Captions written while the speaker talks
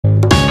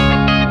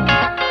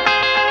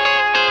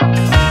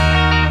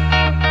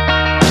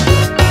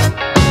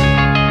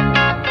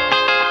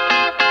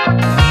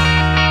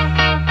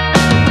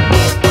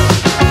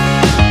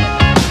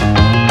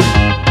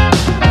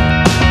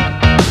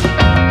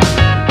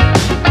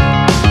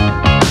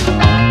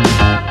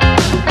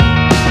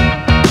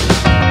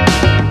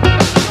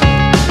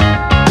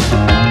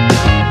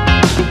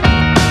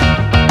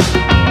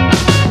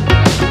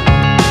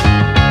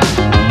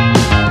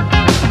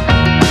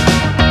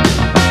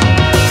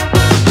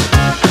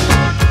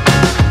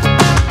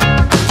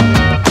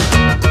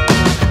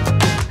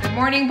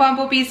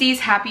Beesies,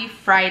 happy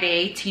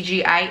Friday,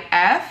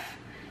 TGIF.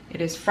 It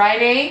is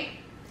Friday.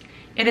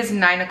 It is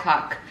 9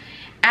 o'clock.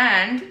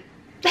 And,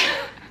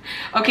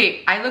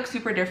 okay, I look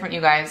super different,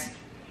 you guys.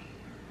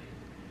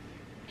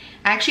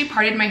 I actually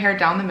parted my hair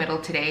down the middle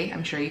today.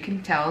 I'm sure you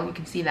can tell, you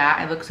can see that.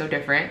 I look so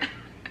different.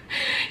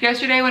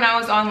 Yesterday when I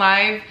was on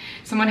live,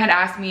 someone had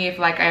asked me if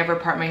like I ever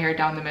part my hair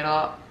down the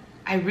middle.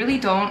 I really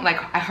don't, like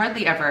I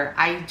hardly ever.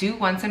 I do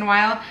once in a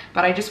while,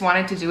 but I just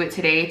wanted to do it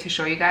today to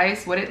show you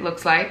guys what it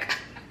looks like.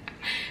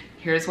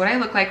 Here's what I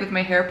look like with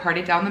my hair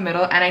parted down the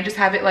middle, and I just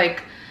have it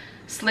like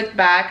slicked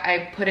back.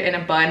 I put it in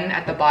a bun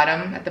at the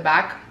bottom, at the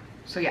back.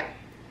 So yeah,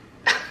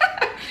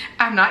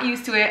 I'm not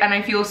used to it and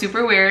I feel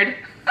super weird.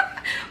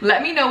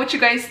 Let me know what you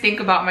guys think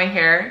about my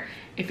hair.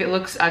 If it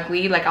looks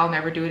ugly, like I'll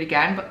never do it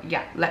again, but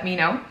yeah, let me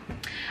know.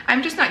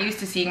 I'm just not used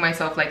to seeing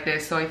myself like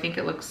this, so I think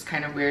it looks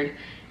kind of weird.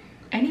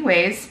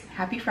 Anyways,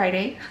 happy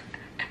Friday.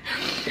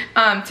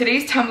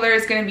 Today's tumbler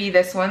is gonna be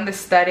this one, the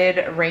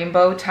studded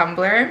rainbow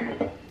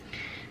tumbler.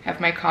 Have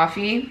my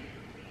coffee.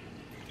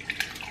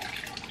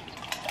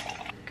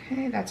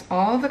 Okay, that's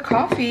all the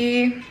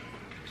coffee.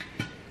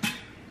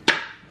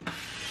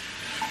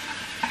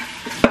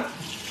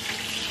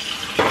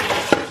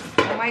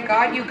 Oh my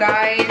God, you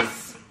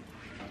guys.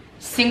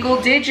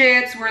 Single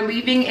digits, we're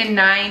leaving in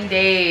 9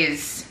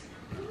 days.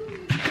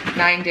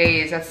 9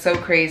 days, that's so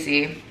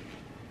crazy.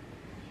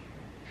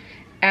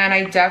 And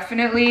I'm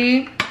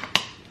definitely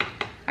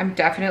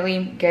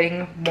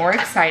getting more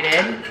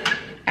excited,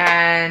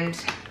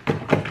 and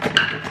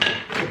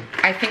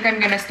I think I'm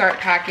gonna start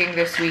packing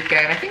this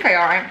weekend. I think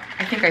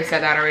I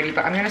said that already,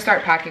 but I'm gonna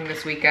start packing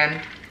this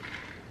weekend.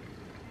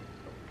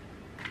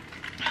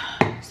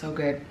 So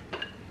good.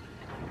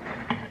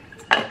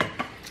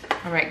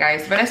 All right,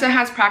 guys. Vanessa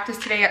has practice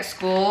today at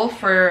school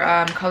for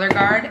color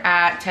guard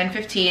at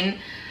 10:15.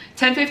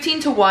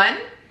 10:15 to 1. I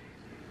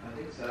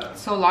think so.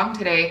 So long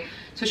today.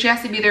 So she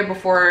has to be there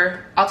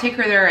before. I'll take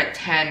her there at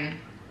 10.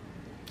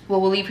 Well,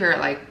 we'll leave here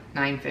at like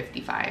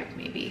 9:55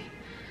 maybe,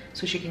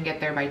 so she can get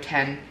there by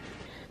 10.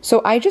 So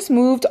I just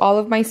moved all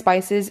of my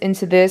spices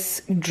into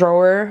this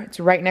drawer. It's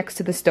right next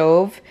to the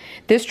stove.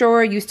 This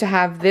drawer used to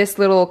have this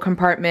little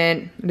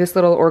compartment, this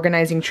little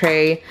organizing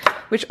tray,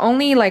 which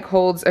only like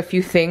holds a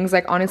few things.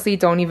 Like honestly,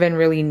 don't even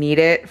really need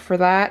it for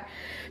that.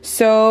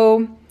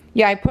 So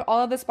yeah, I put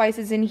all of the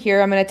spices in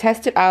here. I'm gonna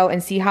test it out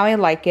and see how I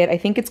like it. I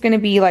think it's gonna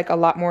be like a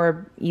lot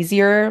more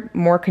easier,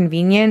 more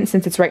convenient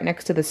since it's right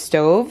next to the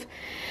stove.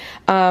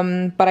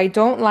 But I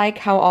don't like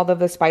how all of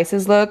the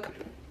spices look.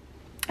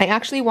 I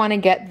actually want to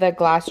get the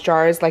glass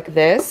jars like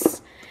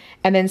this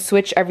and then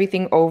switch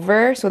everything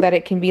over so that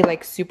it can be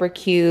like super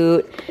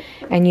cute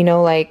and, you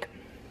know, like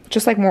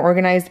just like more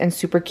organized and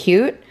super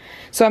cute.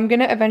 So I'm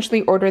gonna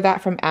eventually order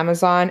that from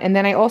Amazon. And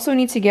then I also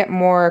need to get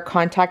more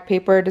contact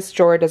paper. This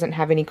drawer doesn't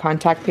have any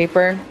contact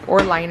paper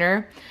or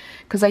liner,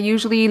 because I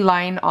usually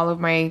line all of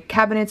my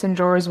cabinets and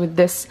drawers with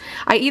this.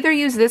 I either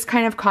use this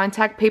kind of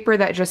contact paper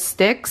that just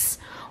sticks,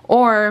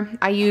 or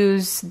I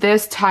use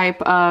this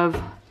type of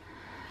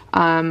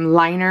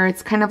liner.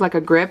 It's kind of like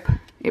a grip.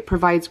 It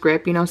provides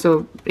grip, you know,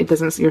 so it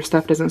doesn't, your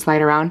stuff doesn't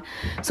slide around.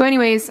 So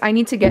anyways, I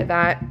need to get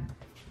that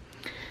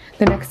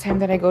the next time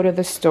that I go to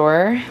the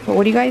store. But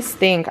what do you guys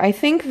think? I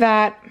think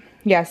that,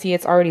 yeah, see,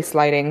 it's already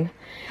sliding.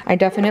 I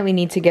definitely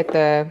need to get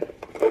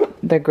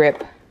the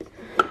grip,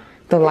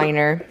 the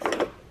liner.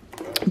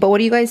 But what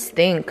do you guys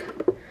think?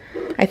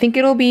 I think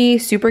it'll be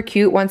super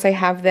cute once I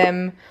have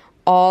them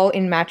all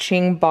in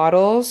matching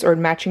bottles or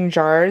matching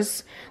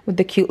jars with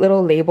the cute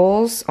little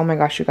labels. Oh my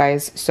gosh, you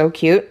guys, so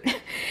cute.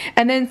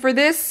 And then for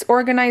this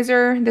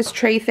organizer, this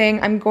tray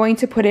thing, I'm going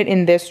to put it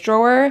in this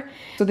drawer.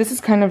 So this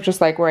is kind of just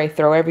like where I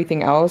throw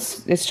everything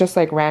else. It's just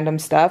like random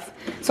stuff.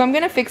 So I'm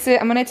gonna fix it.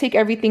 I'm gonna take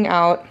everything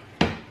out.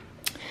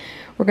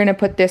 We're gonna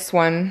put this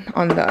one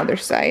on the other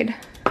side.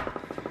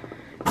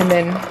 And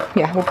then,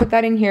 yeah, we'll put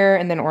that in here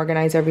and then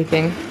organize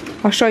everything.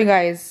 I'll show you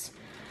guys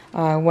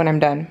when I'm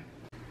done.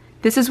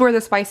 This is where the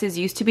spices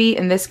used to be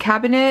in this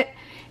cabinet.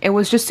 It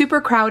was just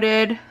super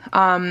crowded.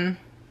 Yeah,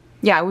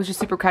 it was just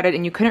super crowded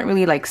and you couldn't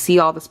really like see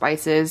all the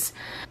spices.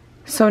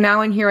 So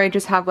now in here I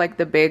just have like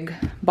the big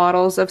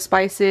bottles of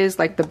spices,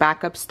 like the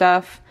backup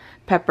stuff,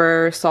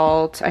 pepper,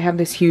 salt. I have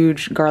this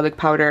huge garlic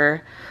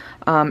powder.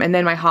 And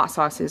then my hot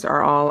sauces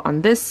are all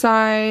on this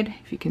side,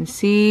 if you can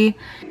see.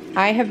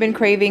 I have been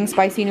craving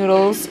spicy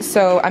noodles,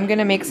 so I'm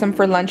gonna make some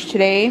for lunch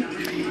today.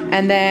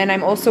 And then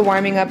I'm also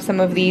warming up some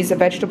of these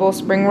vegetable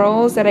spring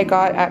rolls that I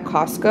got at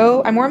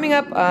Costco. I'm warming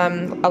up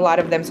a lot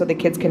of them so the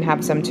kids can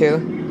have some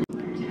too.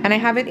 And I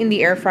have it in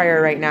the air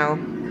fryer right now.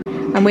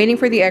 I'm waiting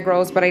for the egg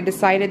rolls, but I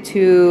decided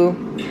to,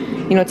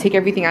 you know, take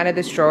everything out of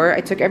this drawer.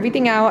 I took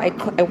everything out,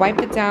 I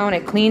wiped it down, I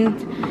cleaned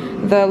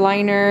the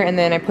liner, and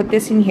then I put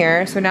this in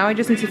here. So now I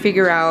just need to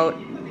figure out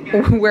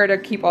where to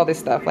keep all this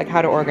stuff, like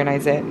how to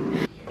organize it.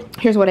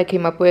 Here's what I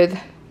came up with.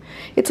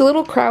 It's a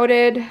little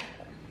crowded,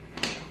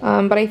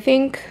 but I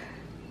think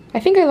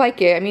I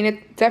like it. I mean,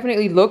 it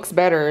definitely looks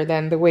better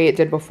than the way it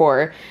did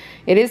before.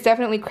 It is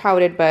definitely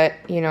crowded, but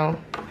you know,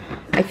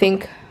 I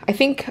think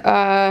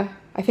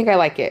I think I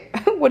like it.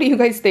 What do you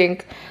guys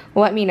think?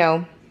 Let me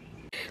know.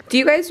 Do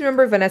you guys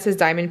remember Vanessa's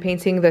diamond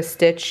painting, the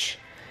Stitch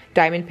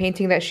diamond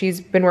painting that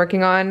she's been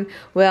working on?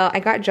 Well, I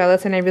got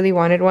jealous and I really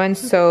wanted one,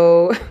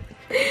 so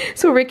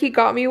Ricky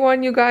got me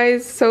one, you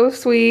guys. So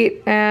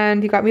sweet.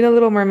 And he got me the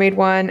Little Mermaid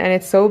one, and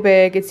it's so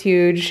big, it's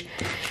huge.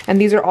 And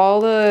these are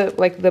all the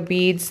like the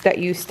beads that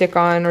you stick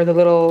on, or the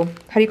little,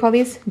 how do you call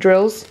these?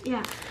 Drills?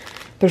 Yeah.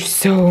 There's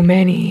so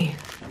many.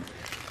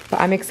 But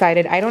I'm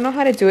excited. I don't know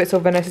how to do it, so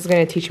Vanessa's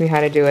gonna teach me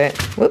how to do it.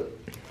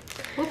 Whoop.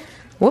 Whoop.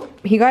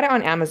 Whoop. He got it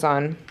on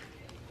Amazon.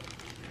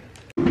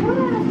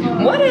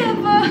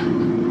 Whatever.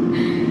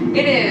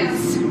 It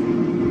is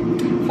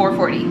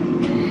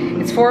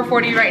 4:40. It's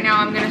 4:40 right now.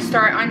 I'm gonna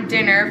start on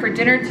dinner. For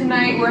dinner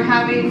tonight, we're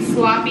having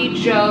Sloppy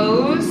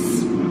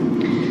Joe's.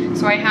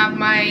 So I have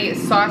my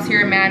sauce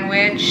here,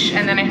 manwich,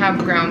 and then I have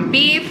ground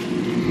beef.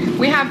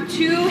 We have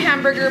 2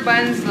 hamburger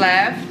buns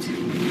left.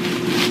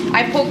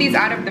 I pulled these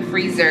out of the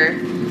freezer.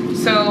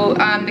 So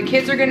the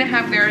kids are gonna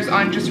have theirs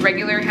on just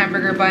regular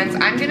hamburger buns.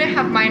 I'm gonna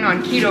have mine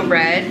on keto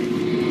bread.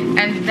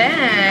 And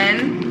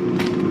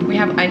then we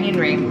have onion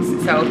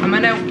rings. So I'm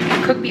gonna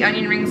cook the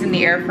onion rings in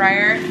the air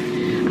fryer.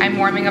 I'm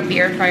warming up the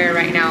air fryer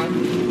right now.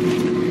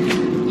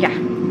 Yeah.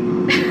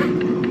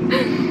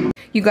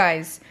 You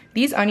guys,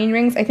 these onion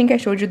rings, I think I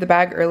showed you the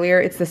bag earlier.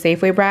 It's the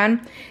Safeway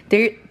brand.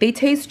 They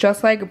taste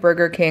just like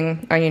Burger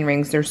King onion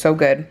rings. They're so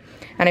good.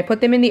 And I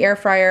put them in the air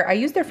fryer. I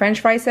used the French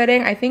fry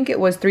setting. I think it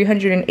was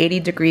 380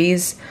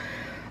 degrees.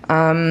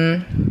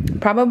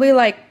 Probably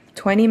like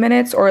 20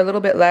 minutes or a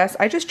little bit less.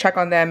 I just check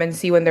on them and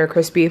see when they're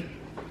crispy.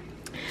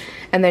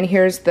 And then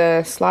here's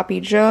the Sloppy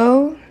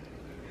Joe.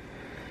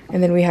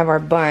 And then we have our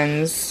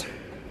buns.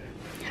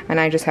 And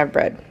I just have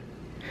bread.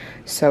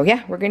 So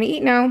yeah, we're gonna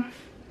eat now.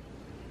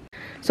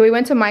 So we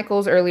went to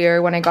Michael's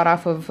earlier when I got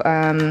off of,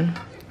 I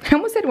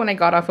almost said when I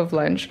got off of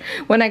lunch.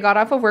 When I got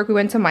off of work, we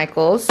went to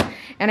Michael's.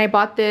 And I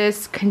bought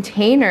this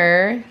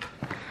container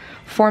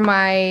for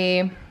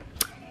my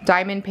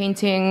diamond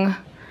painting.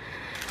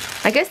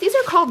 I guess these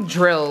are called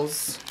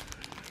drills.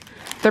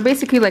 They're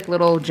basically like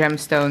little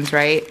gemstones,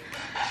 right?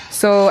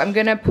 So I'm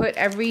gonna put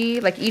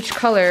like each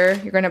color,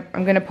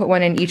 I'm gonna put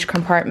one in each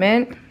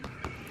compartment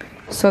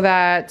so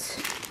that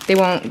they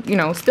won't, you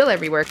know, spill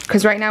everywhere.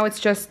 Because right now it's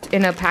just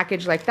in a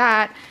package like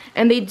that.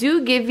 And they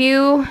do give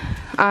you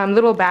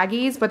little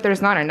baggies, but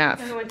there's not enough.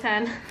 There's only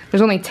 10.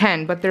 There's only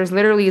 10, but there's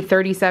literally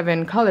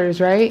 37 colors,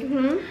 right?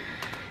 Mm-hmm.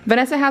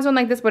 Vanessa has one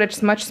like this, but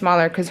it's much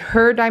smaller because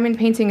her diamond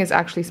painting is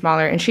actually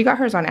smaller, and she got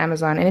hers on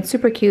Amazon, and it's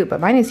super cute, but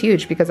mine is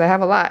huge because I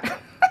have a lot.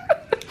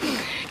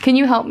 Can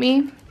you help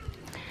me?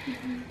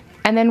 Mm-hmm.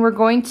 And then we're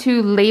going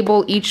to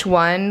label each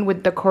one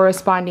with the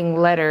corresponding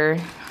letter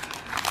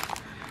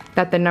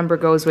that the number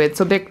goes with.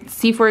 So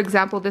see, for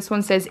example, this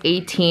one says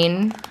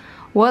 18.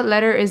 What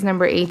letter is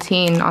number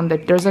 18 on the,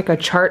 there's like a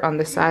chart on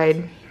the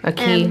side, a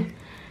key.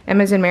 M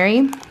as in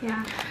Mary?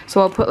 Yeah. So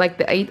I'll put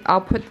like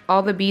I'll put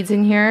all the beads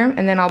in here,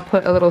 and then I'll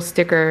put a little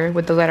sticker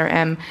with the letter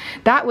M.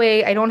 That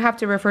way I don't have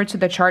to refer to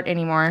the chart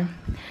anymore,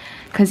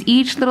 because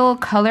each little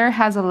color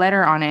has a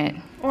letter on it.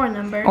 Or a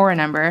number. Or a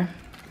number.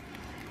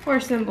 Or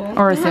a symbol.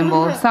 Or a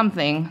symbol,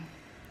 something.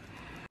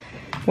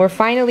 We're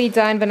finally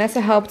done.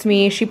 Vanessa helped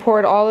me. She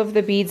poured all of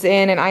the beads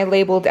in, and I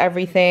labeled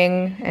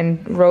everything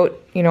and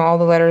wrote, you know, all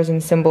the letters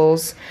and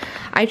symbols.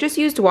 I just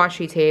used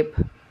washi tape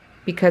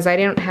because I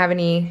don't have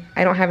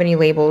any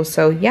labels.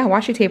 So yeah,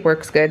 washi tape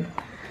works good.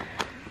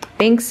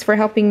 Thanks for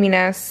helping me,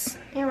 Ness.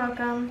 You're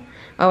welcome.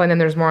 Oh, and then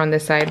there's more on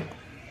this side.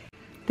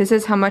 This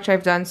is how much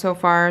I've done so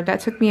far. That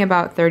took me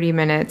about 30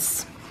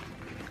 minutes.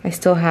 I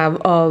still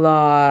have a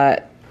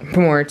lot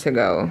more to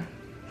go.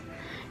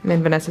 And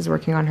then Vanessa's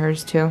working on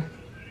hers too.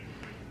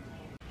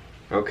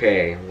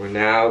 Okay, we're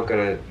now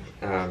gonna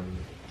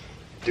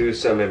do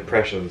some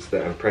impressions,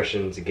 the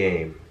impressions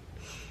game.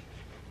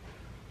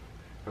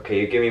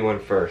 Okay, you give me one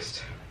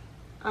first.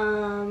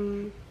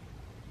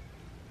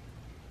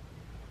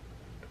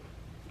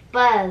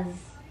 Buzz.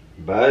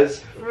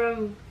 Buzz?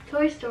 From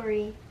Toy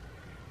Story.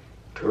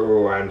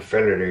 To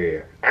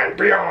infinity and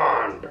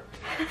beyond.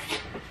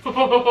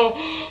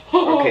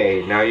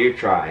 Okay, now you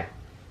try.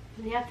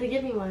 You have to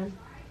give me one.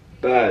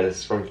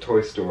 Buzz from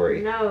Toy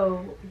Story.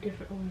 No,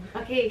 different one.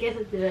 Okay, I guess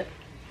let's do it.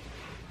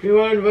 To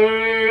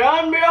infinity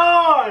and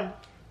beyond.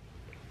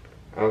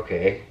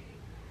 Okay.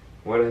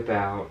 What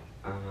about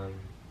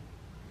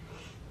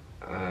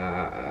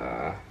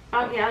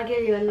okay, I'll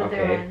give you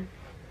another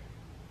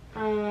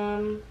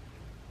one.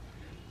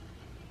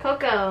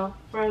 Coco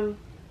from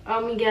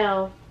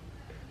Miguel.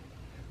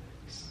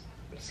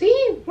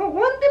 See, what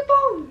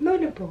wonderful,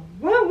 wonderful,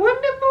 what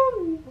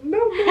wonderful,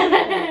 no.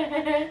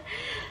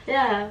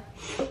 Yeah.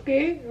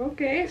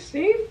 Okay,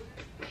 see?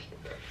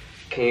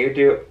 Can you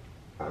do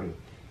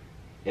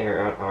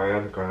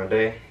Ariana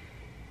Grande?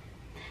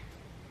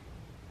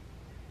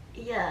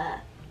 Yeah.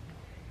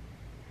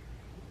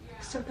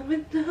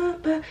 Something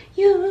about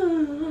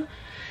you.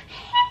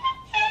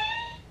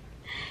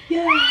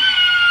 Yeah.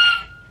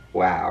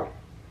 Wow.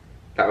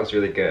 That was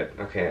really good.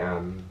 Okay,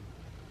 can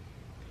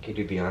you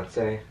do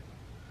Beyonce?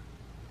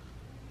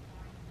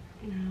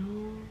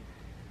 No.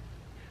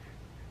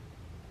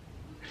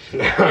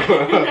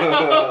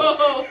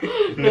 No.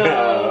 No.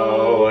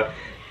 No.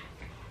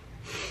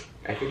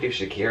 I can do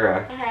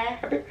Shakira.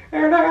 Okay.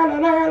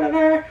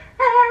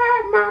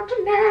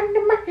 Mountain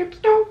and my hips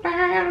don't lie.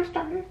 I'm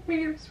starting to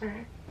feel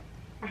right.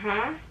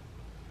 Uh-huh.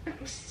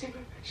 I'm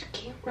singing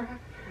Shakira.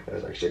 I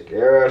was like,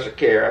 Shakira,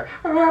 Shakira.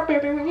 Oh,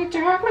 baby, when you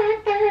talk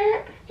like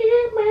that,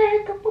 you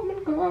make a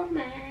woman go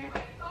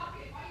mad.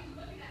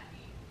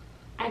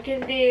 I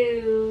can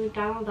do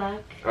Donald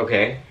Duck.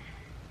 Okay.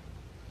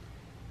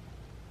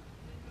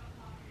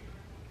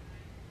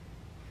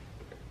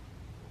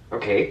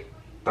 Okay.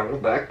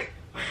 Donald Duck.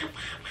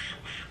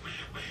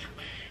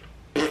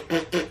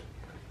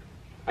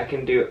 I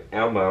can do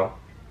Elmo.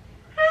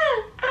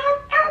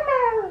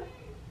 Elmo.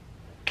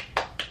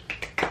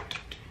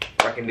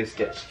 Or I can do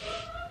Stitch.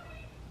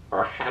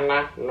 Or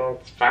Hannah no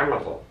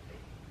family.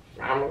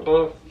 Family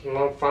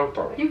no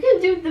something. You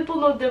can do Dimple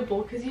No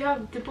Dimple because you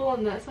have Dimple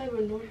on that side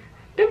but no.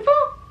 Dimple?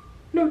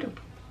 No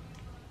dimple.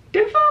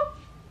 Dimple?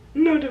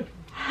 No dimple.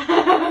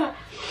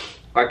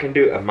 Or I can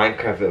do a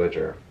Minecraft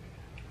villager.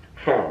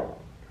 Oh.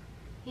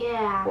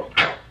 Yeah. Well,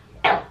 ow,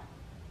 ow.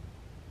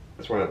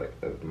 That's one of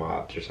the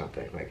mobs or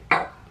something. Like,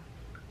 ow,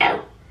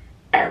 ow,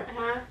 ow,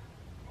 Uh-huh.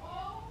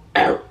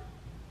 ow.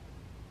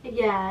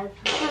 Yeah.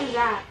 What is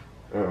that?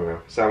 I don't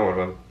know. Some of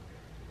them.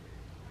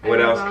 What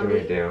else can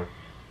we do?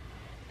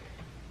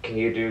 Can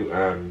you do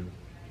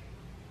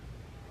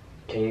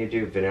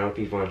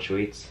Vanellope von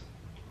Schweetz?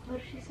 What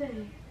did she say?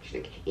 She's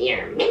like,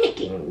 you're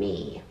mimicking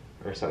me.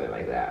 Or something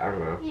like that. I don't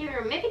know.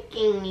 You're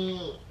mimicking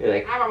me. You're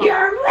like, I don't know.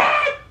 you're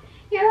right!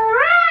 You're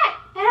right!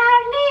 And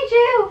I need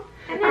you!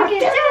 And I can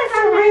do this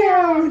on my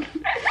own!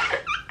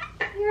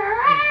 You're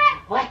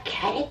right! What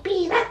can it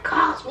be that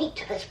calls me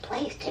to this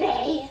place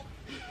today?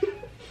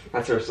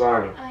 That's her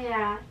song. Oh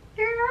yeah.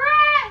 You're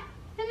right!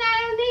 And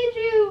I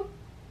need you!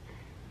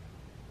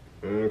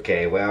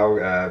 Okay, well,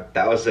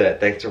 that was it.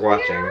 Thanks for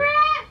watching. You're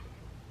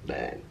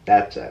right!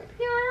 That's it.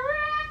 You're right!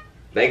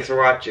 Thanks for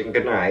watching.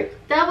 Good night.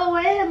 Double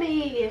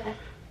whammy!